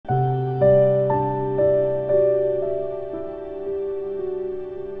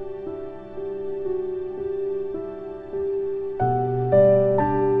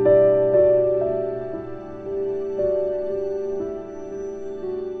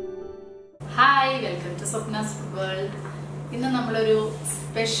Welcome to Swapna's world. ഇന്ന് നമ്മളൊരു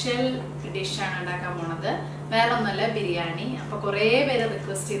special ഡിഷാണ് ഉണ്ടാക്കാൻ പോണത്. വേറെ ഒന്നല്ല, ബിരിയാണി. അപ്പോൾ കുറേ പേര്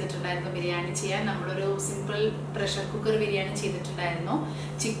റിക്വസ്റ്റ് ചെയ്തിട്ടുണ്ടായിരുന്നു ബിരിയാണി ചെയ്യാൻ. നമ്മളൊരു സിമ്പിൾ പ്രഷർ കുക്കർ ബിരിയാണി ചെയ്തിട്ടുണ്ടായിരുന്നു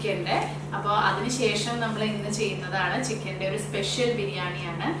ചിക്കൻ്റെ. അപ്പോൾ അതിനുശേഷം നമ്മൾ ഇന്ന് ചെയ്യുന്നതാണ് ചിക്കൻ്റെ ഒരു സ്പെഷ്യൽ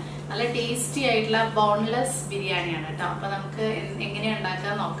ബിരിയാണിയാണ്. നല്ല ടേസ്റ്റി ആയിട്ടുള്ള ബോൺലെസ് ബിരിയാണിയാണ് കേട്ടോ. അപ്പോൾ നമുക്ക് എങ്ങനെയാണ്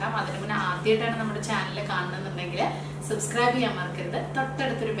ഉണ്ടാക്കാൻ നോക്കാം. അതിന് മുന്നേ ആദ്യമായിട്ടാണ് നമ്മുടെ ചാനൽ കാണുന്നുണ്ടെങ്കിൽ സബ്സ്ക്രൈബ് ചെയ്യാൻ മറക്കരുത്.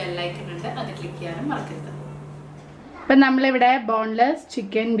 തൊട്ടടുത്തൊരു ബെല്ലൈക്കൺ ഉണ്ട്, അത് ക്ലിക്ക് ചെയ്യാനും മറക്കരുത്. അപ്പം നമ്മളിവിടെ ബോൺലെസ്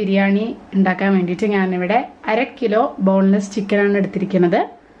ചിക്കൻ ബിരിയാണി ഉണ്ടാക്കാൻ വേണ്ടിയിട്ട് ഞാനിവിടെ 1/2 കിലോ ബോൺലെസ് ചിക്കനാണ് എടുത്തിരിക്കുന്നത്.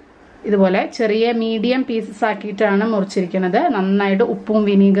 ഇതുപോലെ ചെറിയ മീഡിയം പീസസ് ആക്കിയിട്ടാണ് മുറിച്ചിരിക്കുന്നത്. നന്നായിട്ട് ഉപ്പും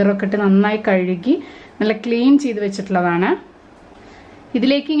വിനീഗറും ഒക്കെ ഇട്ട് നന്നായി കഴുകി നല്ല ക്ലീൻ ചെയ്ത് വെച്ചിട്ടുള്ളതാണ്.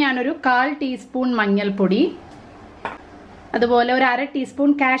 ഇതിലേക്ക് ഞാനൊരു 1/4 ടീസ്പൂൺ മഞ്ഞൾപ്പൊടി, അതുപോലെ ഒരു 1/2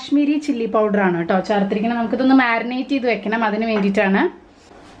 ടീസ്പൂൺ കാശ്മീരി ചില്ലി പൗഡറാണ് കേട്ടോ ചേർത്തിരിക്കുന്നത്. നമുക്കിതൊന്ന് മാരിനേറ്റ് ചെയ്ത് വെക്കണം, അതിന് വേണ്ടിയിട്ടാണ്.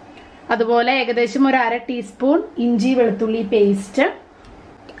 അതുപോലെ ഏകദേശം ഒരു 1/2 ടീസ്പൂൺ ഇഞ്ചി വെളുത്തുള്ളി പേസ്റ്റ്,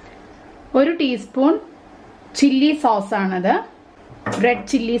 1 ടീസ്പൂൺ ചില്ലി സോസ് ആണത്, red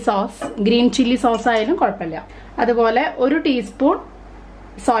chilli sauce, green chilli sauce ആയാലും കുഴപ്പമില്ല. അതുപോലെ 1 ടീസ്പൂൺ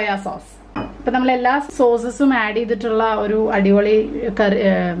സോയാ സോസ്. ഇപ്പൊ നമ്മൾ എല്ലാ സോസസും ആഡ് ചെയ്തിട്ടുള്ള ഒരു അടിപൊളി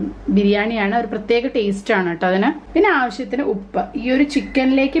ബിരിയാണിയാണ്. ഒരു പ്രത്യേക ടേസ്റ്റ് ആണ് കേട്ടോ അതിന്. പിന്നെ ആവശ്യത്തിന് ഉപ്പ്, ഈ ഒരു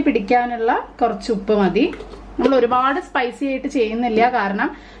ചിക്കനിലേക്ക് പിടിക്കാനുള്ള കുറച്ച് ഉപ്പ് മതി. നമ്മൾ ഒരുപാട് സ്പൈസി ആയിട്ട് ചെയ്യുന്നില്ല, കാരണം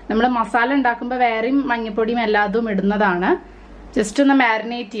നമ്മൾ മസാല ഉണ്ടാക്കുമ്പോൾ വേറെയും മഞ്ഞപ്പൊടിയും എല്ലാതും ഇടുന്നതാണ്. ജസ്റ്റ് ഒന്ന്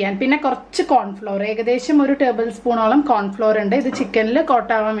മാരിനേറ്റ് ചെയ്യാൻ. പിന്നെ കുറച്ച് കോൺഫ്ലോർ, ഏകദേശം ഒരു ടേബിൾ സ്പൂണോളം കോൺഫ്ലോർ ഉണ്ട്. ഇത് ചിക്കനിൽ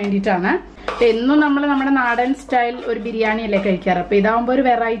കോട്ടാവാൻ വേണ്ടിയിട്ടാണ്. എന്നും നമ്മൾ നമ്മുടെ നാടൻ സ്റ്റൈൽ ഒരു ബിരിയാണി അല്ലേ കഴിക്കാറ്. അപ്പൊ ഇതാവുമ്പോൾ ഒരു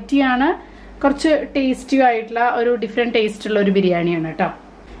വെറൈറ്റി ആണ്, കുറച്ച് ടേസ്റ്റിയും ആയിട്ടുള്ള ഒരു ഡിഫറെന്റ് ടേസ്റ്റ് ഉള്ള ഒരു ബിരിയാണിയാണ് കേട്ടോ.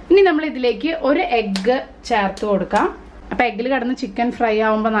 ഇനി നമ്മൾ ഇതിലേക്ക് ഒരു എഗ്ഗ് ചേർത്ത് കൊടുക്കാം. അപ്പൊ എഗ്ഗിൽ കിടന്ന് ചിക്കൻ ഫ്രൈ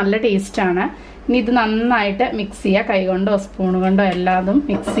ആവുമ്പോൾ നല്ല ടേസ്റ്റ് ആണ്. ഇനി ഇത് നന്നായിട്ട് മിക്സ് ചെയ്യുക, കൈകൊണ്ടോ സ്പൂൺ കൊണ്ടോ എല്ലാതും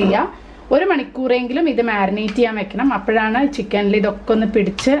മിക്സ് ചെയ്യുക. 1 മണിക്കൂറെങ്കിലും ഇത് മാരിനേറ്റ് ചെയ്യാൻ വെക്കണം. അപ്പോഴാണ് ചിക്കനിൽ ഇതൊക്കെ ഒന്ന്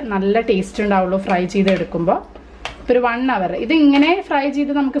പിടിച്ച് നല്ല ടേസ്റ്റ് ഉണ്ടാവുള്ളൂ ഫ്രൈ ചെയ്തെടുക്കുമ്പോൾ. ഇപ്പോൾ ഒരു 1 അവർ ഇത് ഇങ്ങനെ ഫ്രൈ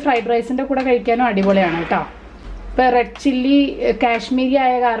ചെയ്ത് നമുക്ക് ഫ്രൈഡ് റൈസിന്റെ കൂടെ കഴിക്കാനും അടിപൊളിയാണ് കേട്ടോ. ഇപ്പൊ റെഡ് ചില്ലി കാശ്മീരി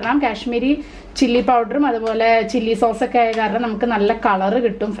ആയ കാരണം, കാശ്മീരി ചില്ലി പൗഡറും അതുപോലെ ചില്ലി സോസൊക്കെ ആയ കാരണം നമുക്ക് നല്ല കളറ്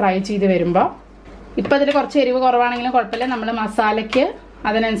കിട്ടും ഫ്രൈ ചെയ്ത് വരുമ്പോൾ. ഇപ്പൊ അതിൽ കുറച്ച് എരിവ് കുറവാണെങ്കിലും കുഴപ്പമില്ല, നമ്മൾ മസാലയ്ക്ക്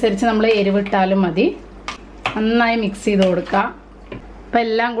അതിനനുസരിച്ച് നമ്മൾ എരിവിട്ടാലും മതി. നന്നായി മിക്സ് ചെയ്ത് കൊടുക്കാം. അപ്പൊ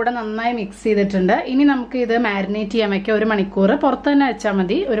എല്ലാം കൂടെ നന്നായി മിക്സ് ചെയ്തിട്ടുണ്ട്. ഇനി നമുക്ക് ഇത് മാരിനേറ്റ് ചെയ്യാൻ വെക്കാം. 1 മണിക്കൂർ പുറത്ത് തന്നെ വെച്ചാൽ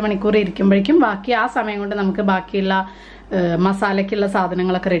മതി. 1 മണിക്കൂർ ഇരിക്കുമ്പോഴേക്കും ബാക്കി ആ സമയം കൊണ്ട് നമുക്ക് ബാക്കിയുള്ള മസാലയ്ക്കുള്ള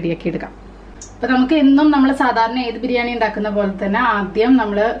സാധനങ്ങളൊക്കെ റെഡിയാക്കി എടുക്കാം. അപ്പൊ നമുക്ക് എന്നും നമ്മൾ സാധാരണ ഏത് ബിരിയാണി ഉണ്ടാക്കുന്ന പോലെ തന്നെ ആദ്യം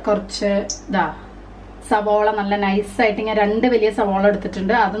നമ്മൾ കുറച്ച് സവോള നല്ല നൈസായിട്ട് ഞാൻ 2 വലിയ സവോള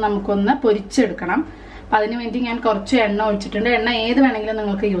എടുത്തിട്ടുണ്ട്. അത് നമുക്കൊന്ന് പൊരിച്ചെടുക്കണം. അപ്പൊ അതിനു വേണ്ടി ഞാൻ കുറച്ച് എണ്ണ ഒഴിച്ചിട്ടുണ്ട്. എണ്ണ ഏത് വേണമെങ്കിലും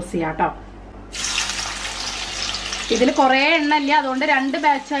നിങ്ങൾക്ക് യൂസ് ചെയ്യാം കേട്ടോ. ഇതിൽ കുറെ എണ്ണ ഇല്ല, അതുകൊണ്ട് 2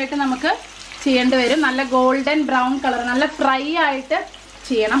 ബാച്ചായിട്ട് നമുക്ക് ചെയ്യേണ്ടി വരും. നല്ല ഗോൾഡൻ ബ്രൗൺ കളർ, നല്ല ഫ്രൈ ആയിട്ട്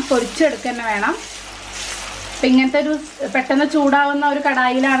ചെയ്യണം, പൊരിച്ചെടുക്കുക തന്നെ വേണം. അപ്പൊ ഇങ്ങനത്തെ ഒരു പെട്ടെന്ന് ചൂടാവുന്ന ഒരു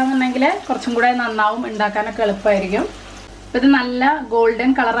കടായിലാണെന്നുണ്ടെങ്കിൽ കുറച്ചും കൂടെ നന്നാവും, ഉണ്ടാക്കാനൊക്കെ എളുപ്പമായിരിക്കും. അപ്പൊ ഇത് നല്ല ഗോൾഡൻ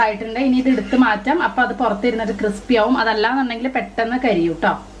കളർ ആയിട്ടുണ്ട്. ഇനി ഇത് എടുത്ത് മാറ്റാം. അപ്പൊ അത് പുറത്തിരുന്നിട്ട് ക്രിസ്പി ആവും. അതല്ലാന്നുണ്ടെങ്കിൽ പെട്ടെന്ന് കരിയും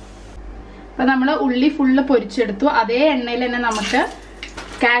കേട്ടോ. അപ്പൊ നമ്മൾ ഉള്ളി ഫുള്ള് പൊരിച്ചെടുത്തു. അതേ എണ്ണയിൽ തന്നെ നമുക്ക്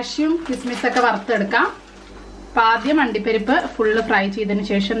കാഷ്യൂം കിസ്മിസ് ഒക്കെ വറുത്തെടുക്കാം. അപ്പൊ ആദ്യം അണ്ടിപ്പരിപ്പ് ഫുള്ള് ഫ്രൈ ചെയ്തതിന്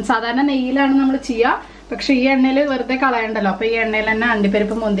ശേഷം, സാധാരണ നെയ്യിലാണ് നമ്മൾ ചെയ്യുക, പക്ഷെ ഈ എണ്ണയിൽ വെറുതെ കളയണ്ടല്ലോ. അപ്പൊ ഈ എണ്ണയിൽ തന്നെ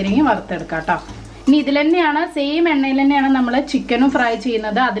അണ്ടിപ്പരിപ്പ് മുന്തിരിങ്ങി വറുത്തെടുക്കാം കേട്ടോ. ഇനി ഇതിൽ തന്നെയാണ്, സെയിം എണ്ണയിൽ തന്നെയാണ് നമ്മൾ ചിക്കനും ഫ്രൈ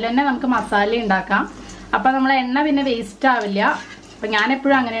ചെയ്യുന്നത്. അതിൽ തന്നെ നമുക്ക് മസാല ഉണ്ടാക്കാം. അപ്പൊ നമ്മൾ എണ്ണ പിന്നെ വേസ്റ്റ് ആവില്ല. അപ്പൊ ഞാൻ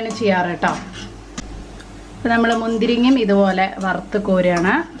എപ്പോഴും അങ്ങനെയാണ് ചെയ്യാറ് കേട്ടോ. അപ്പൊ നമ്മൾ മുന്തിരിങ്ങയും ഇതുപോലെ വറുത്ത്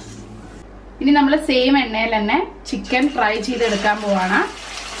കോരുകയാണ്. ഇനി നമ്മൾ സെയിം എണ്ണയിൽ തന്നെ ചിക്കൻ ഫ്രൈ ചെയ്തെടുക്കാൻ പോവാണ്.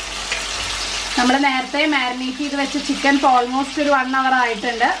 നമ്മൾ നേരത്തെ മാരിനേറ്റ് ചെയ്ത് വെച്ച ചിക്കൻ ഇപ്പോൾ ഓൾമോസ്റ്റ് ഒരു 1 അവർ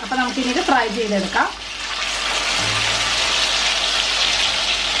ആയിട്ടുണ്ട്. അപ്പൊ നമുക്കിനി ഇത് ഫ്രൈ ചെയ്തെടുക്കാം.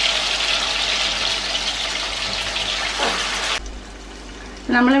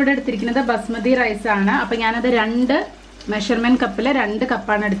 നമ്മളിവിടെ എടുത്തിരിക്കുന്നത് ബസ്മതി റൈസ് ആണ്. അപ്പൊ ഞാനത് 2 മെഷർമെന്റ് കപ്പിൽ 2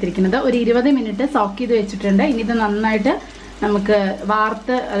 കപ്പാണ് എടുത്തിരിക്കുന്നത്. ഒരു 20 മിനിറ്റ് സോക്ക് ചെയ്ത് വെച്ചിട്ടുണ്ട്. ഇനി ഇത് നന്നായിട്ട് നമുക്ക്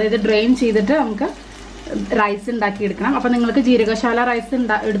വാർത്ത്, അതായത് ഡ്രെയിൻ ചെയ്തിട്ട് നമുക്ക് റൈസ് ഉണ്ടാക്കി എടുക്കണം. അപ്പൊ നിങ്ങൾക്ക് ജീരകശാല റൈസ്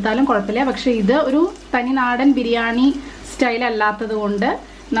എടുത്താലും കുഴപ്പമില്ല. പക്ഷെ ഇത് ഒരു തനി നാടൻ ബിരിയാണി സ്റ്റൈൽ അല്ലാത്തത് കൊണ്ട്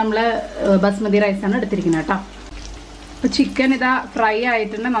നമ്മൾ ബസ്മതി റൈസാണ് എടുത്തിരിക്കുന്നത് കേട്ടോ. അപ്പൊ ചിക്കൻ ഇതാ ഫ്രൈ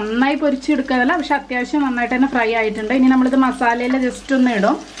ആയിട്ടുണ്ട്. നന്നായി പൊരിച്ചെടുക്കാനല്ല, പക്ഷെ അത്യാവശ്യം നന്നായിട്ട് തന്നെ ഫ്രൈ ആയിട്ടുണ്ട്. ഇനി നമ്മളിത് മസാലയിൽ ജസ്റ്റ് ഒന്ന്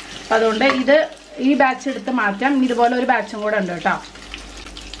ഇടും. അപ്പൊ അതുകൊണ്ട് ഈ ബാച്ച് എടുത്ത് മാറ്റാം. ഇതുപോലെ ഒരു ബാച്ചും കൂടെ ഉണ്ട് കേട്ടോ.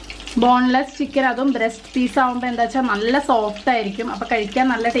 ബോൺലെസ് ചിക്കൻ, അതും ബ്രസ്റ്റ് പീസ് ആവുമ്പോൾ എന്താ വെച്ചാൽ നല്ല സോഫ്റ്റ് ആയിരിക്കും. അപ്പൊ കഴിക്കാൻ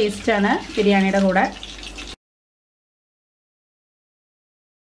നല്ല ടേസ്റ്റ് ആണ് ബിരിയാണിയുടെ കൂടെ.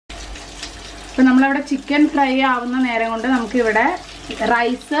 അപ്പൊ നമ്മളവിടെ ചിക്കൻ ഫ്രൈ ആവുന്ന നേരം കൊണ്ട് നമുക്ക് ഇവിടെ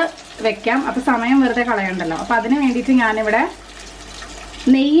റൈസ് വെക്കാം. അപ്പോൾ സമയം വെറുതെ കളയണ്ടല്ലോ. അപ്പോൾ അതിന് വേണ്ടിയിട്ട് ഞാനിവിടെ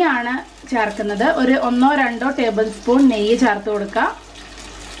നെയ്യാണ് ചേർക്കുന്നത്. ഒരു 1-2 ടേബിൾ സ്പൂൺ നെയ്യ് ചേർത്ത് കൊടുക്കുക.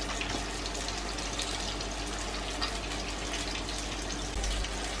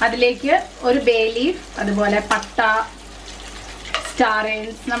 അതിലേക്ക് ഒരു ബേ ലീഫ്, അതുപോലെ പട്ട, സ്റ്റാർ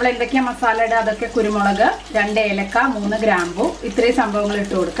എൻസ്, നമ്മൾ എന്തൊക്കെയാ മസാല ഇടുക അതൊക്കെ, കുരുമുളക്, 2 ഏലക്ക, 3 ഗ്രാമ്പു, ഇത്രയും സംഭവങ്ങൾ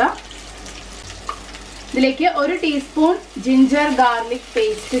ഇട്ട് കൊടുക്കുക. ഇതിലേക്ക് 1 ടീസ്പൂൺ ജിഞ്ചർ ഗാർലിക്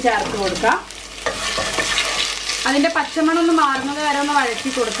പേസ്റ്റ് ചേർത്ത് കൊടുക്കുക. അതിന്റെ പച്ചമണം ഒന്ന് മാറുന്നത് വരെ ഒന്ന് വഴറ്റി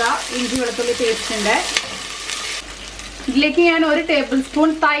കൊടുക്കുക. ഇഞ്ചി വെളുത്തുള്ളി പേസ്റ്റിന്റെ ഇതിലേക്ക് ഞാൻ 1 ടേബിൾ സ്പൂൺ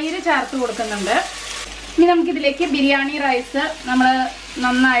തൈര് ചേർത്ത് കൊടുക്കുന്നുണ്ട്. ഇനി നമുക്ക് ഇതിലേക്ക് ബിരിയാണി റൈസ്, നമ്മൾ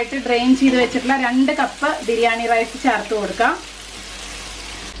നന്നായിട്ട് ഡ്രെയിൻ ചെയ്ത് വെച്ചിട്ടുള്ള 2 കപ്പ് ബിരിയാണി റൈസ് ചേർത്ത് കൊടുക്കാം.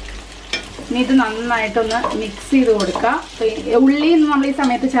 ഇനി ഇത് നന്നായിട്ടൊന്ന് മിക്സ് ചെയ്ത് കൊടുക്കാം. ഉള്ളി നമ്മൾ ഈ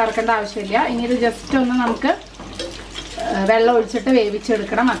സമയത്ത് ചേർക്കേണ്ട ആവശ്യമില്ല. ഇനി ഇത് ജസ്റ്റ് ഒന്ന് നമുക്ക് വെള്ളം ഒഴിച്ചിട്ട്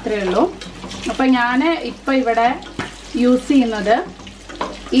വേവിച്ചെടുക്കണം, അത്രേ ഉള്ളൂ. അപ്പം ഞാൻ ഇപ്പം ഇവിടെ യൂസ് ചെയ്യുന്നത്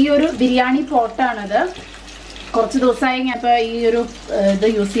ഈ ഒരു ബിരിയാണി പോട്ടാണിത്. കുറച്ച് ദിവസമായി ഞാൻ ഇപ്പോൾ ഈ ഒരു ഇത്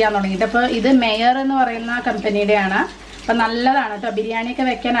യൂസ് ചെയ്യാൻ തുടങ്ങിയിട്ട്. അപ്പോൾ ഇത് മെയർ എന്ന് പറയുന്ന കമ്പനിയുടെയാണ്. അപ്പം നല്ലതാണ് കേട്ടോ, ബിരിയാണിയൊക്കെ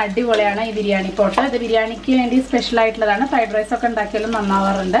വെക്കാൻ അടിപൊളിയാണ് ഈ ബിരിയാണി പോട്ട്. ഇത് ബിരിയാണിക്ക് വേണ്ടി സ്പെഷ്യൽ ആയിട്ടുള്ളതാണ്. ഫ്രൈഡ് റൈസ് ഒക്കെ ഉണ്ടാക്കിയാലും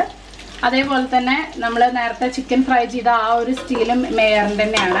നന്നാവാറുണ്ട്. അതേപോലെ തന്നെ നമ്മൾ നേരത്തെ ചിക്കൻ ഫ്രൈ ചെയ്ത ആ ഒരു സ്റ്റീലും മെയറിൻ്റെ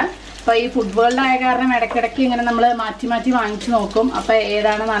തന്നെയാണ്. അപ്പോൾ ഈ ഫുഡ് വേൾഡ് ആയ കാരണം ഇടയ്ക്കിടയ്ക്ക് ഇങ്ങനെ നമ്മൾ മാറ്റി മാറ്റി വാങ്ങിച്ചു നോക്കും, അപ്പോൾ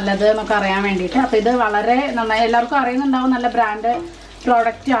ഏതാണ് നല്ലത് എന്നൊക്കെ അറിയാൻ വേണ്ടിയിട്ട്. അപ്പോൾ ഇത് വളരെ നന്നായി എല്ലാവർക്കും അറിയുന്നുണ്ടാവും, നല്ല ബ്രാൻഡ്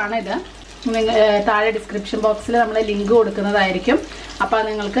പ്രോഡക്റ്റ് ആണ് ഇത്. താഴെ ഡിസ്ക്രിപ്ഷൻ ബോക്സിൽ നമ്മൾ ലിങ്ക് കൊടുക്കുന്നതായിരിക്കും. അപ്പോൾ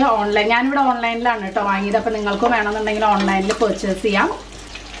നിങ്ങൾക്ക് ഓൺലൈൻ, ഞാനിവിടെ ഓൺലൈനിലാണ് കേട്ടോ വാങ്ങിയത്. അപ്പോൾ നിങ്ങൾക്കും വേണമെന്നുണ്ടെങ്കിൽ ഓൺലൈനിൽ പർച്ചേസ് ചെയ്യാം.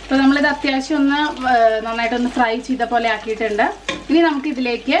 അപ്പോൾ നമ്മളിത് അത്യാവശ്യം ഒന്ന് നന്നായിട്ടൊന്ന് ഫ്രൈ ചെയ്ത പോലെ ആക്കിയിട്ടുണ്ട്. ഇനി നമുക്ക്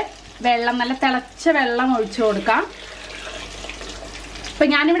ഇതിലേക്ക് വെള്ളം, നല്ല തിളച്ച വെള്ളം ഒഴിച്ചു കൊടുക്കാം. ഇപ്പം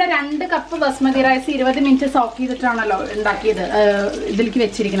ഞാനിവിടെ 2 cup basmati rice 20 minute soak ചെയ്തിട്ടാണല്ലോ ഉണ്ടാക്കിയത്, ഇതിലേക്ക്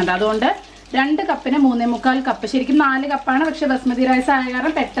വെച്ചിരിക്കുന്നത്. അതുകൊണ്ട് 2 കപ്പിന് 3.25 കപ്പ്, ശരിക്കും 4 കപ്പാണ്. പക്ഷെ ബസ്മതി റൈസ് ആയ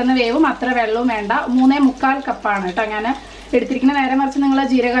കാരണം പെട്ടെന്ന് വേവും, അത്ര വെള്ളവും വേണ്ട. 3.25 കപ്പാണ് കേട്ടോ ഞാൻ എടുത്തിരിക്കുന്നത്. നേരെ മറിച്ച് നിങ്ങൾ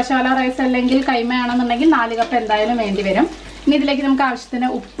ജീരകശാല റൈസ് അല്ലെങ്കിൽ കൈമയാണെന്നുണ്ടെങ്കിൽ 4 കപ്പ് എന്തായാലും വേണ്ടി വരും. ഇനി ഇതിലേക്ക് നമുക്ക് ആവശ്യത്തിന്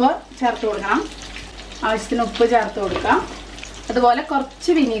ഉപ്പ് ചേർത്ത് കൊടുക്കണം. ആവശ്യത്തിന് ഉപ്പ് ചേർത്ത് കൊടുക്കാം. അതുപോലെ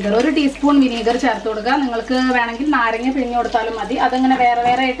കുറച്ച് വിനീഗർ, 1 ടീസ്പൂൺ വിനീഗർ ചേർത്ത് കൊടുക്കുക. നിങ്ങൾക്ക് വേണമെങ്കിൽ നാരങ്ങ പിഴിഞ്ഞ് കൊടുത്താലും മതി. അതങ്ങനെ വേറെ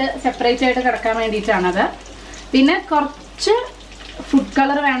വേറെ ആയിട്ട് സെപ്പറേറ്റ് ആയിട്ട് കിടക്കാൻ വേണ്ടിയിട്ടാണത്. പിന്നെ കുറച്ച് ഫുഡ്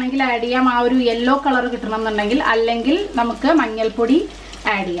കളർ വേണമെങ്കിൽ ആഡ് ചെയ്യാം, ആ ഒരു യെല്ലോ കളർ കിട്ടണം എന്നുണ്ടെങ്കിൽ. അല്ലെങ്കിൽ നമുക്ക് മഞ്ഞൾപ്പൊടി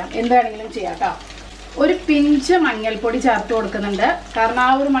ആഡ് ചെയ്യാം, എന്ത് വേണമെങ്കിലും ചെയ്യാം കേട്ടോ. 1 പിഞ്ച് മഞ്ഞൾപ്പൊടി ചേർത്ത് കൊടുക്കുന്നുണ്ട്. കാരണം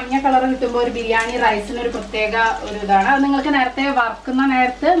ആ ഒരു മഞ്ഞ കളർ കിട്ടുമ്പോൾ ഒരു ബിരിയാണി റൈസിന് ഒരു പ്രത്യേക ഒരു ഇതാണ്. അത് നിങ്ങൾക്ക് നേരത്തെ വറുക്കുന്ന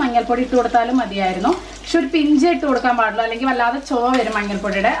നേരത്ത് മഞ്ഞൾപ്പൊടി ഇട്ട് കൊടുത്താലും മതിയായിരുന്നു. പക്ഷെ 1 പിഞ്ച് ഇട്ട് കൊടുക്കാൻ പാടുള്ളൂ, അല്ലെങ്കിൽ വല്ലാതെ ചുവ വരും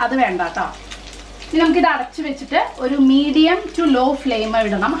മഞ്ഞൾപ്പൊടിയുടെ, അത് വേണ്ട കേട്ടോ. ഇനി നമുക്കിത് അടച്ചു വെച്ചിട്ട് ഒരു മീഡിയം ടു ലോ ഫ്ലെയിം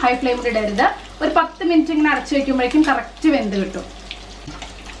ഇടണം, ഹൈ ഫ്ലെയിമിൽ ഇടരുത്. ഒരു 10 മിനിറ്റ് ഇങ്ങനെ അടച്ചു വെക്കുമ്പോഴേക്കും കറക്റ്റ് വെന്ത് കിട്ടും.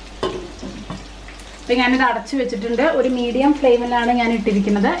 അപ്പം ഞാനിത് അടച്ചു വെച്ചിട്ടുണ്ട്. ഒരു മീഡിയം ഫ്ലെയിമിലാണ് ഞാൻ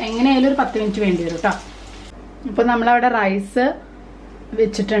ഇട്ടിരിക്കുന്നത്. എങ്ങനെയായാലും ഒരു 10 മിനിറ്റ് വേണ്ടി വരും കേട്ടോ. അപ്പോൾ നമ്മളവിടെ റൈസ്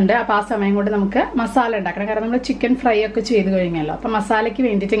വെച്ചിട്ടുണ്ട്. അപ്പോൾ ആ സമയം കൊണ്ട് നമുക്ക് മസാല ഉണ്ടാക്കണം. കാരണം നമ്മൾ ചിക്കൻ ഫ്രൈ ഒക്കെ ചെയ്ത് കഴിഞ്ഞല്ലോ. അപ്പോൾ മസാലയ്ക്ക്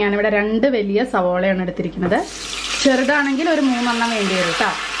വേണ്ടിയിട്ട് ഞാനിവിടെ 2 വലിയ സവോളയാണ് എടുത്തിരിക്കുന്നത്. ചെറുതാണെങ്കിൽ ഒരു 3 എണ്ണം വേണ്ടി വരും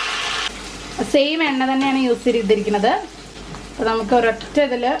കേട്ടോ. സെയിം എണ്ണ തന്നെയാണ് യൂസ് ചെയ്തിരിക്കുന്നത്. അപ്പോൾ നമുക്ക് ഒരൊറ്റ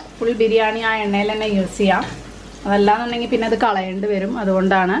ഇതിൽ ഫുൾ ബിരിയാണി ആ എണ്ണയിൽ തന്നെ യൂസ് ചെയ്യാം. അതല്ലാന്നുണ്ടെങ്കിൽ പിന്നെ അത് കളയേണ്ടി വരും.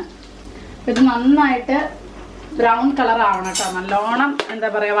 അതുകൊണ്ടാണ് ഇത് നന്നായിട്ട് ബ്രൗൺ കളർ ആവണം കേട്ടോ. നല്ലോണം എന്താ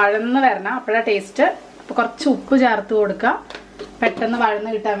പറയുക, വഴന്ന് വരണം, അപ്പോഴാണ് ടേസ്റ്റ്. അപ്പോൾ കുറച്ച് ഉപ്പ് ചേർത്ത് കൊടുക്കുക, പെട്ടെന്ന് വഴന്ന്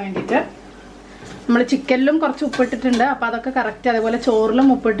കിട്ടാൻ വേണ്ടിയിട്ട്. നമ്മൾ ചിക്കനിലും കുറച്ച് ഉപ്പിട്ടിട്ടുണ്ട്, അപ്പോൾ അതൊക്കെ കറക്റ്റ്. അതേപോലെ ചോറിലും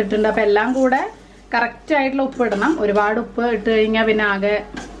ഉപ്പിട്ടിട്ടുണ്ട്. അപ്പോൾ എല്ലാം കൂടെ കറക്റ്റ് ആയിട്ടുള്ള ഉപ്പ് ഇടണം. ഒരുപാട് ഉപ്പ് ഇട്ട് കഴിഞ്ഞാൽ പിന്നെ ആകെ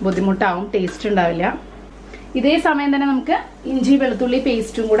ബുദ്ധിമുട്ടാവും, ടേസ്റ്റ് ഉണ്ടാവില്ല. ഇതേ സമയം തന്നെ നമുക്ക് ഇഞ്ചി വെളുത്തുള്ളി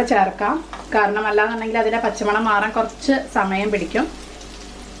പേസ്റ്റും കൂടെ ചേർക്കാം. കാരണം അല്ലാന്നുണ്ടെങ്കിൽ അതിൻ്റെ പച്ചമണം മാറാൻ കുറച്ച് സമയം പിടിക്കും.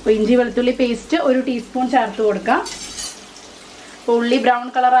 അപ്പോൾ ഇഞ്ചി വെളുത്തുള്ളി പേസ്റ്റ് 1 ടീസ്പൂൺ ചേർത്ത് കൊടുക്കാം. അപ്പോൾ ഉള്ളി ബ്രൗൺ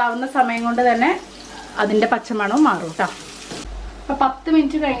കളർ ആവുന്ന സമയം കൊണ്ട് തന്നെ അതിൻ്റെ പച്ചമണവും മാറും കേട്ടോ. അപ്പോൾ 10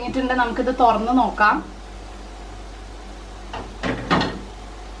 മിനിറ്റ് കഴിഞ്ഞിട്ടുണ്ട്. നമുക്കിത് തുറന്ന് നോക്കാം.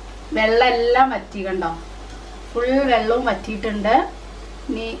 വെള്ളം എല്ലാം വറ്റി, കണ്ടോ, ഫുൾ വെള്ളവും വറ്റിയിട്ടുണ്ട്.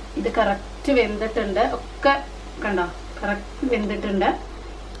 ഇനി ഇത് കറക്റ്റ് വെന്തിട്ടുണ്ട്, ഒക്കെ കണ്ടോ കറക്റ്റ് വെന്തിട്ടുണ്ട്.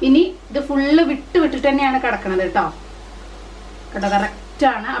 ഇനി ഇത് ഫുള്ള് വിട്ടിട്ട് തന്നെയാണ് കിടക്കണത് കേട്ടോ. കേട്ടോ കറക്റ്റ്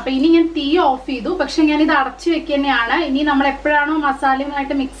ആണ്. അപ്പൊ ഇനി ഞാൻ തീ ഓഫ് ചെയ്തു. പക്ഷെ ഞാൻ ഇത് അടച്ചു വെക്കുക തന്നെയാണ്. ഇനി നമ്മൾ എപ്പോഴാണോ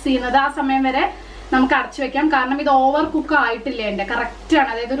മസാലയുമായിട്ട് മിക്സ് ചെയ്യുന്നത് ആ സമയം വരെ നമുക്ക് അടച്ചു വെക്കാം. കാരണം ഇത് ഓവർ കുക്ക് ആയിട്ടില്ല, എൻ്റെ കറക്റ്റ് ആണ്.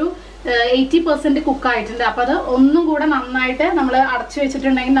 അതായത് ഒരു 80% കുക്ക് ആയിട്ടുണ്ട്. അപ്പൊ അത് ഒന്നും കൂടെ നന്നായിട്ട് നമ്മൾ അടച്ചു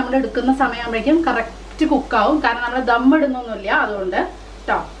വെച്ചിട്ടുണ്ടെങ്കിൽ നമ്മൾ എടുക്കുന്ന സമയമാകുമ്പോഴേക്കും കറക്റ്റ് കുക്കാവും. കാരണം നമ്മൾ ദമ്മിടുന്നൊന്നുമില്ല, അതുകൊണ്ട്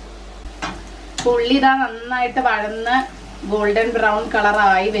കേട്ടോ. ഉള്ളി ഇതാ നന്നായിട്ട് വഴന്ന് ഗോൾഡൻ ബ്രൗൺ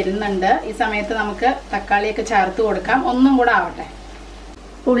കളറായി വരുന്നുണ്ട്. ഈ സമയത്ത് നമുക്ക് തക്കാളിയൊക്കെ ചേർത്ത് കൊടുക്കാം. ഒന്നും കൂടെ ആവട്ടെ.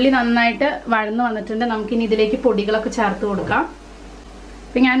 ഉള്ളി നന്നായിട്ട് വഴന്നു വന്നിട്ടുണ്ട്. നമുക്കിനി ഇതിലേക്ക് പൊടികളൊക്കെ ചേർത്ത് കൊടുക്കാം.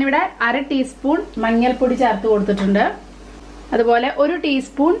 അപ്പം ഞാനിവിടെ 1/2 ടീസ്പൂൺ മഞ്ഞൾപ്പൊടി ചേർത്ത് കൊടുത്തിട്ടുണ്ട്. അതുപോലെ 1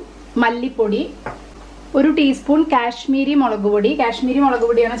 ടീസ്പൂൺ മല്ലിപ്പൊടി, 1 ടീസ്പൂൺ കാശ്മീരി മുളക് പൊടി. കാശ്മീരി മുളക്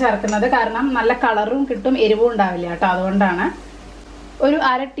പൊടിയാണ് ചേർക്കുന്നത്, കാരണം നല്ല കളറും കിട്ടും, എരിവും ഉണ്ടാവില്ല കേട്ടോ, അതുകൊണ്ടാണ്.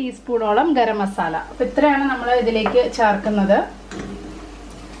 1/2 ടീസ്പൂണോളം ഗരം മസാല. അപ്പം ഇത്രയാണ് നമ്മൾ ഇതിലേക്ക് ചേർക്കുന്നത്.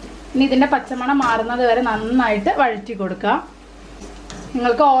 ഇനി ഇതിൻ്റെ പച്ചമണം മാറുന്നത് വരെ നന്നായിട്ട് വഴറ്റി കൊടുക്കുക.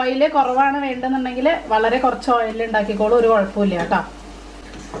 നിങ്ങൾക്ക് ഓയിൽ കുറവാണ് വേണ്ടെന്നുണ്ടെങ്കിൽ വളരെ കുറച്ച് ഓയിൽ ഉണ്ടാക്കിക്കോളൂ, ഒരു കുഴപ്പമില്ല കേട്ടോ.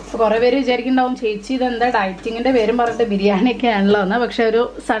 അപ്പോൾ കുറേ പേര് വിചാരിക്കുന്നുണ്ടാവും, ചേച്ചി ഇതെന്താ ഡയറ്റിങ്ങിൻ്റെ പേരും പറഞ്ഞിട്ട് ബിരിയാണിയൊക്കെ ആണല്ലോ എന്ന്. പക്ഷെ ഒരു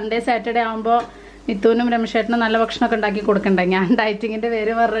സൺഡേ സാറ്റർഡേ ആകുമ്പോൾ മിത്തുവിനും രമേശേട്ടനും നല്ല ഭക്ഷണമൊക്കെ ഉണ്ടാക്കി കൊടുക്കണ്ടേ. ഞാൻ ഡയറ്റിങ്ങിൻ്റെ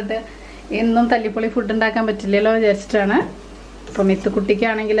പേര് പറഞ്ഞിട്ട് എന്നും തല്ലിപ്പൊളി ഫുഡ് ഉണ്ടാക്കാൻ പറ്റില്ലല്ലോ വിചാരിച്ചിട്ടാണ്. അപ്പോൾ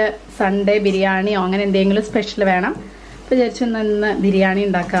മിത്തുക്കുട്ടിക്കാണെങ്കിൽ സൺഡേ ബിരിയാണിയോ അങ്ങനെ എന്തെങ്കിലും സ്പെഷ്യൽ വേണം. അപ്പോൾ വിചാരിച്ചു ഇന്ന് ബിരിയാണി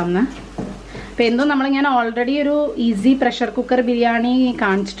ഉണ്ടാക്കാമെന്ന്. അപ്പോൾ എന്നും ഞാൻ ഓൾറെഡി ഒരു ഈസി പ്രഷർ കുക്കർ ബിരിയാണി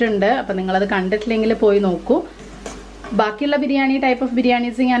കാണിച്ചിട്ടുണ്ട്. അപ്പോൾ നിങ്ങളത് കണ്ടിട്ടില്ലെങ്കിൽ പോയി നോക്കൂ. ബാക്കിയുള്ള ബിരിയാണി ടൈപ്പ് ഓഫ്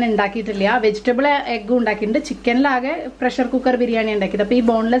ബിരിയാണീസ് ഞാൻ ഉണ്ടാക്കിയിട്ടില്ല. വെജിറ്റബിൾ എഗ്ഗും ഉണ്ടാക്കിയിട്ടുണ്ട്. ചിക്കനിലാകെ പ്രഷർ കുക്കർ ബിരിയാണി ഉണ്ടാക്കിയത്. അപ്പോൾ ഈ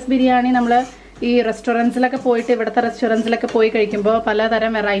ബോൺലെസ് ബിരിയാണി നമ്മൾ ഈ റെസ്റ്റോറൻറ്റ്സിലൊക്കെ പോയിട്ട്, ഇവിടുത്തെ റെസ്റ്റോറൻറ്റ്സിലൊക്കെ പോയി കഴിക്കുമ്പോൾ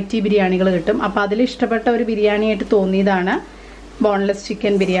പലതരം വെറൈറ്റി ബിരിയാണികൾ കിട്ടും. അപ്പോൾ അതിൽ ഇഷ്ടപ്പെട്ട ഒരു ബിരിയാണിയായിട്ട് തോന്നിയതാണ് ബോൺലെസ്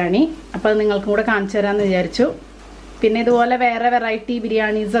ചിക്കൻ ബിരിയാണി. അപ്പോൾ അത് നിങ്ങൾക്കും കൂടെ കാണിച്ചു തരാമെന്ന് വിചാരിച്ചു. പിന്നെ ഇതുപോലെ വേറെ വെറൈറ്റി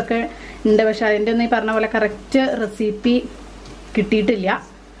ബിരിയാണീസൊക്കെ ഉണ്ട്, പക്ഷെ അതിൻ്റെ ഒന്നും ഈ പറഞ്ഞ പോലെ കറക്റ്റ് റെസിപ്പി കിട്ടിയിട്ടില്ല.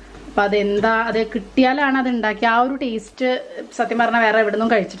 അപ്പോൾ അത് കിട്ടിയാലാണ് അത് ഉണ്ടാക്കി ആ ഒരു ടേസ്റ്റ് സത്യം പറഞ്ഞാൽ വേറെ എവിടെ നിന്നും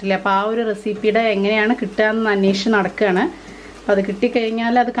കഴിച്ചിട്ടില്ല. അപ്പോൾ ആ ഒരു റെസിപ്പിയുടെ എങ്ങനെയാണ് കിട്ടുക എന്ന് അന്വേഷിച്ച് നടക്കുകയാണ്. അപ്പോൾ അത്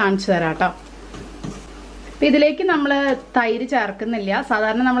കിട്ടിക്കഴിഞ്ഞാൽ അത് കാണിച്ചു തരാം കേട്ടോ. അപ്പോൾ ഇതിലേക്ക് നമ്മൾ തൈര് ചേർക്കുന്നില്ല.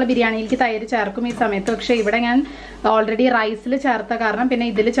 സാധാരണ നമ്മൾ ബിരിയാണിയിലേക്ക് തൈര് ചേർക്കും ഈ സമയത്ത്, പക്ഷേ ഇവിടെ ഞാൻ ഓൾറെഡി റൈസിൽ ചേർത്ത കാരണം പിന്നെ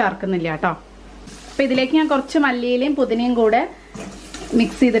ഇതിൽ ചേർക്കുന്നില്ല കേട്ടോ. അപ്പോൾ ഇതിലേക്ക് ഞാൻ കുറച്ച് മല്ലിയിലയും പുതിനയും കൂടെ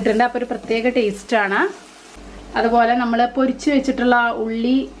മിക്സ് ചെയ്തിട്ടുണ്ട്. അപ്പോൾ ഒരു പ്രത്യേക ടേസ്റ്റാണ്. അതുപോലെ നമ്മൾ പൊരിച്ച് വെച്ചിട്ടുള്ള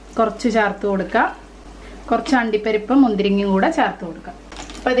ഉള്ളി കുറച്ച് ചേർത്ത് കൊടുക്കുക, കുറച്ച് അണ്ടിപ്പരിപ്പും മുന്തിരിങ്ങയും കൂടെ ചേർത്ത് കൊടുക്കുക.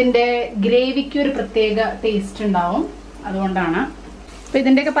 അപ്പോൾ ഇതിൻ്റെ ഗ്രേവിക്ക് ഒരു പ്രത്യേക ടേസ്റ്റ് ഉണ്ടാവും, അതുകൊണ്ടാണ്. അപ്പോൾ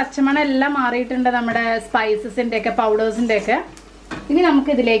ഇതിൻ്റെയൊക്കെ പച്ചമണം എല്ലാം മാറിയിട്ടുണ്ട്, നമ്മുടെ സ്പൈസസിൻ്റെയൊക്കെ പൗഡേഴ്സിൻ്റെയൊക്കെ. ഇനി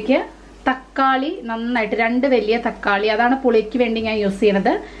നമുക്കിതിലേക്ക് തക്കാളി നന്നായിട്ട് 2 വലിയ തക്കാളി, അതാണ് പുളിക്ക് വേണ്ടി ഞാൻ യൂസ്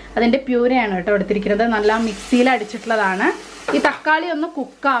ചെയ്യണത്. അതിൻ്റെ പ്യൂരയാണ് കേട്ടോ എടുത്തിരിക്കുന്നത്, നല്ല മിക്സിയിൽ അടിച്ചിട്ടുള്ളതാണ്. ഈ തക്കാളി ഒന്ന്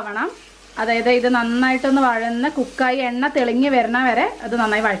കുക്കാവണം, അതായത് ഇത് നന്നായിട്ടൊന്ന് വഴന്ന് കുക്കായി എണ്ണ തെളിഞ്ഞ് വരണ വരെ അത്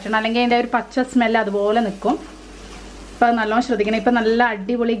നന്നായി വഴറ്റണം, അല്ലെങ്കിൽ അതിൻ്റെ ഒരു പച്ച സ്മെല്ല് അതുപോലെ നിൽക്കും. അപ്പോൾ അത് നല്ലോണം ശ്രദ്ധിക്കണം. ഇപ്പം നല്ല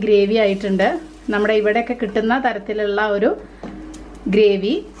അടിപൊളി ഗ്രേവി ആയിട്ടുണ്ട്, നമ്മുടെ ഇവിടെയൊക്കെ കിട്ടുന്ന തരത്തിലുള്ള ഒരു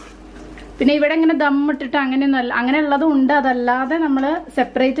ഗ്രേവി. പിന്നെ ഇവിടെ ഇങ്ങനെ ദമ്മിട്ടിട്ട് അങ്ങനെയുള്ളതും ഉണ്ട്, അതല്ലാതെ നമ്മൾ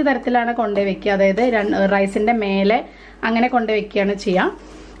സെപ്പറേറ്റ് തരത്തിലാണ് കൊണ്ടുപോയി വെക്കുക, അതായത് റൈസിൻ്റെ മേലെ അങ്ങനെ കൊണ്ടുപോയി വെക്കുകയാണ് ചെയ്യുക.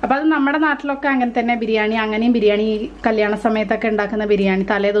 അപ്പോൾ അത് നമ്മുടെ നാട്ടിലൊക്കെ അങ്ങനെ തന്നെ ബിരിയാണി, അങ്ങനെയും ബിരിയാണി കല്യാണ സമയത്തൊക്കെ ഉണ്ടാക്കുന്ന ബിരിയാണി,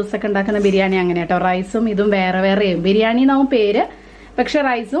 തലേ ദിവസമൊക്കെ ഉണ്ടാക്കുന്ന ബിരിയാണി അങ്ങനെ കേട്ടോ. റൈസും ഇതും വേറെ വേറെ ബിരിയാണി എന്നാവും പേര്, പക്ഷെ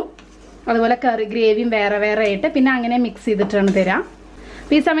റൈസും അതുപോലെ കറി ഗ്രേവിയും വേറെ വേറെ ആയിട്ട് പിന്നെ അങ്ങനെ മിക്സ് ചെയ്തിട്ടാണ് തരാം.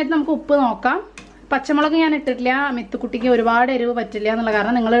 അപ്പോൾ ഈ സമയത്ത് നമുക്ക് ഉപ്പ് നോക്കാം. പച്ചമുളക് ഞാൻ ഇട്ടിട്ടില്ല, മിത്തുക്കുട്ടിക്ക് ഒരുപാട് എരിവ് പറ്റില്ല എന്നുള്ള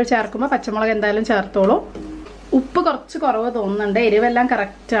കാരണം നിങ്ങൾ ചേർക്കുമ്പോൾ പച്ചമുളക് എന്തായാലും ചേർത്തോളൂ. ഉപ്പ് കുറച്ച് കുറവ് തോന്നുന്നുണ്ട്, എരിവെല്ലാം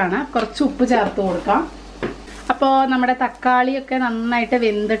കറക്റ്റാണ്. കുറച്ച് ഉപ്പ് ചേർത്ത് കൊടുക്കാം. അപ്പോൾ നമ്മുടെ തക്കാളിയൊക്കെ നന്നായിട്ട്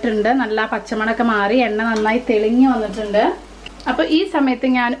വെന്തിട്ടുണ്ട്, നല്ല പച്ചമണമൊക്കെ മാറി എണ്ണ നന്നായി തെളിഞ്ഞ് വന്നിട്ടുണ്ട്. അപ്പോൾ ഈ സമയത്ത്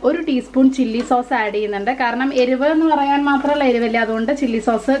ഞാൻ 1 ടീസ്പൂൺ ചില്ലി സോസ് ആഡ് ചെയ്യുന്നുണ്ട്. കാരണം എരിവ് എന്ന് പറയാൻ മാത്രമല്ല എരിവില്ല, അതുകൊണ്ട് ചില്ലി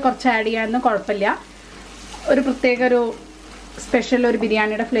സോസ് കുറച്ച് ആഡ് ചെയ്യാനൊന്നും കുഴപ്പമില്ല. ഒരു പ്രത്യേക ഒരു സ്പെഷ്യൽ ഒരു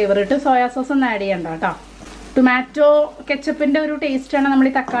ബിരിയാണിയുടെ ഫ്ലേവർ ഇട്ട് സോയാ സോസ് ഒന്നും ആഡ് ചെയ്യണ്ട കേട്ടോ. ടൊമാറ്റോ കെച്ചപ്പിൻ്റെ ഒരു ടേസ്റ്റാണ് നമ്മൾ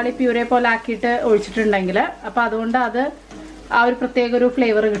ഈ തക്കാളി പ്യൂരെ പോലെ ആക്കിയിട്ട് ഒഴിച്ചിട്ടുണ്ടെങ്കിൽ. അപ്പോൾ അതുകൊണ്ട് അത് ആ ഒരു പ്രത്യേക ഒരു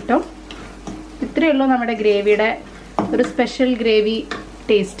ഫ്ലേവർ കിട്ടും. ഇത്രയേ ഉള്ളൂ നമ്മുടെ ഗ്രേവിയുടെ ഒരു സ്പെഷ്യൽ ഗ്രേവി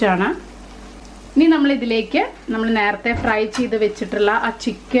ടേസ്റ്റാണ്. ഇനി നമ്മൾ ഇതിലേക്ക് നമ്മൾ നേരത്തെ ഫ്രൈ ചെയ്ത് വെച്ചിട്ടുള്ള ആ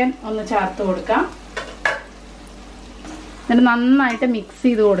ചിക്കൻ ഒന്ന് ചേർത്ത് കൊടുക്കാം. എന്നിട്ട് നന്നായിട്ട് മിക്സ്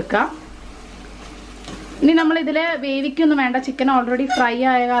ചെയ്ത് കൊടുക്കാം. ഇനി നമ്മൾ ഇതിൽ വേവിക്കൊന്നും വേണ്ട, ചിക്കൻ ഓൾറെഡി ഫ്രൈ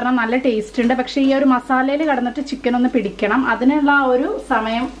ആയ കാരണം നല്ല ടേസ്റ്റ് ഉണ്ട്. പക്ഷേ ഈ ഒരു മസാലയിൽ കിടന്നിട്ട് ചിക്കൻ ഒന്ന് പിടിക്കണം, അതിനുള്ള ഒരു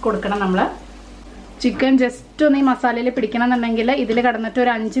സമയം കൊടുക്കണം നമ്മൾ. ചിക്കൻ ജസ്റ്റ് ഒന്ന് ഈ മസാലയിൽ പിടിക്കണം എന്നുണ്ടെങ്കിൽ ഇതിൽ കിടന്നിട്ട്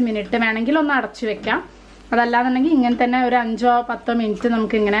ഒരു 5 മിനിറ്റ് വേണമെങ്കിൽ ഒന്ന് അടച്ചു വെക്കാം. അതല്ലാന്നുണ്ടെങ്കിൽ ഇങ്ങനെ തന്നെ ഒരു 5-10 മിനിറ്റ്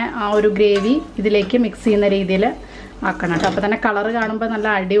നമുക്കിങ്ങനെ ആ ഒരു ഗ്രേവി ഇതിലേക്ക് മിക്സ് ചെയ്യുന്ന രീതിയിൽ ആക്കണം കേട്ടോ. അപ്പോൾ തന്നെ കളറ് കാണുമ്പോൾ നല്ല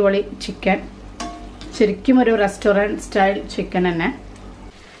അടിപൊളി ചിക്കൻ, ശരിക്കും ഒരു റെസ്റ്റോറൻറ്റ് സ്റ്റൈൽ ചിക്കൻ തന്നെ.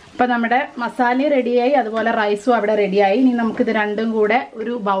 അപ്പോൾ നമ്മുടെ മസാല റെഡിയായി, അതുപോലെ റൈസും അവിടെ റെഡിയായി. ഇനി നമുക്കിത് രണ്ടും കൂടെ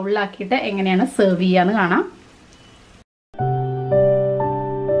ഒരു ബൗളിലാക്കിയിട്ട് എങ്ങനെയാണ് സെർവ് ചെയ്യാന്ന് കാണാം.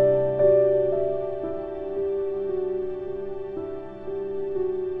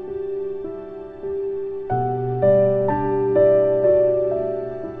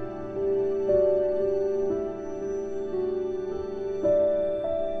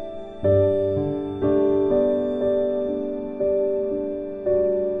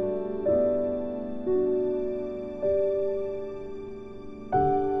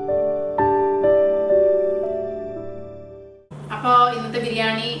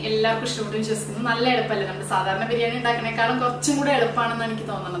 എല്ലാവർക്കും ഇഷ്ടപ്പെട്ടു വിശ്വസിക്കുന്നു. നല്ല എളുപ്പമല്ലേ, നമ്മൾ സാധാരണ ബിരിയാണി ഉണ്ടാക്കുന്നേക്കാളും കുറച്ചും കൂടെ എളുപ്പമാണെന്ന് എനിക്ക്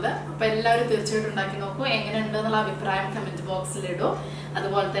തോന്നുന്നത്. അപ്പൊ എല്ലാവരും തീർച്ചയായിട്ടും ഉണ്ടാക്കി നോക്കൂ. എങ്ങനെയുണ്ട് എന്നുള്ള അഭിപ്രായം കമന്റ് ബോക്സിൽ ഇടൂ.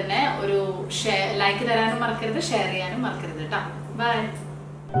 അതുപോലെ തന്നെ ഒരു ലൈക്ക് തരാനും മറക്കരുത്, ഷെയർ ചെയ്യാനും മറക്കരുത് കേട്ടോ. ബൈ.